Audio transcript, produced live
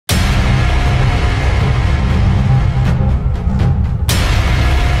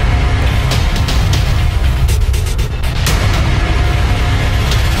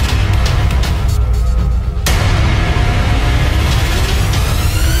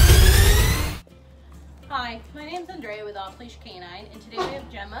name's Andrea with Off Leash Canine, and today we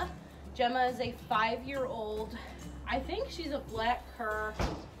have Gemma. Gemma is a 5-year-old, I think she's a black cur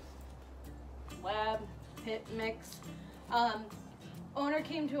lab pit mix. Owner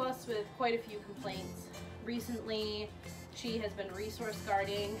came to us with quite a few complaints. Recently, she has been resource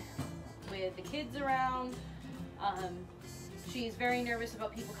guarding with the kids around. She's very nervous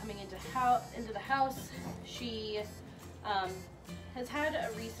about people coming into the house. She has had a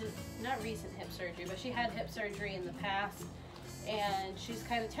not recent hip surgery, but she had hip surgery in the past, and she's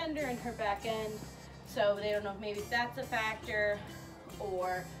kind of tender in her back end, so they don't know if maybe that's a factor,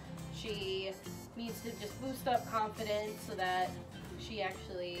 or she needs to just boost up confidence so that she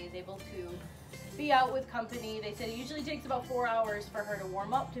actually is able to be out with company. They said it usually takes about 4 hours for her to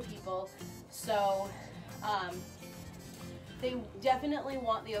warm up to people, so they definitely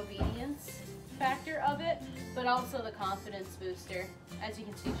want the obedience factor of it, but also the confidence booster. As you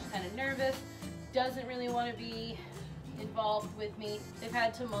can see, she's kind of nervous, doesn't really want to be involved with me. They've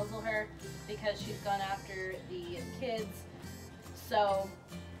had to muzzle her because she's gone after the kids. So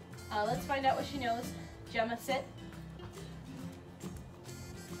let's find out what she knows. Gemma, sit.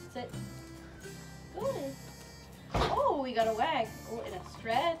 Sit. Good. Oh, we got a wag. Oh, and a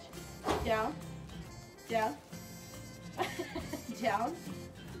stretch. Down. Down. Down.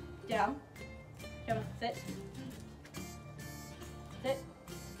 Down. Gemma, sit. Sit.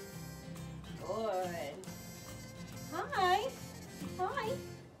 Good. Hi. Hi.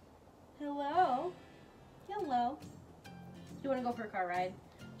 Hello. Hello. You want to go for a car ride?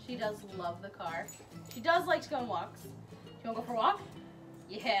 She does love the car. She does like to go on walks. You want to go for a walk?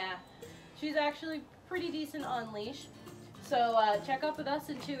 Yeah. She's actually pretty decent on leash. So check up with us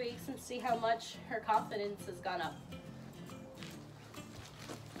in 2 weeks and see how much her confidence has gone up.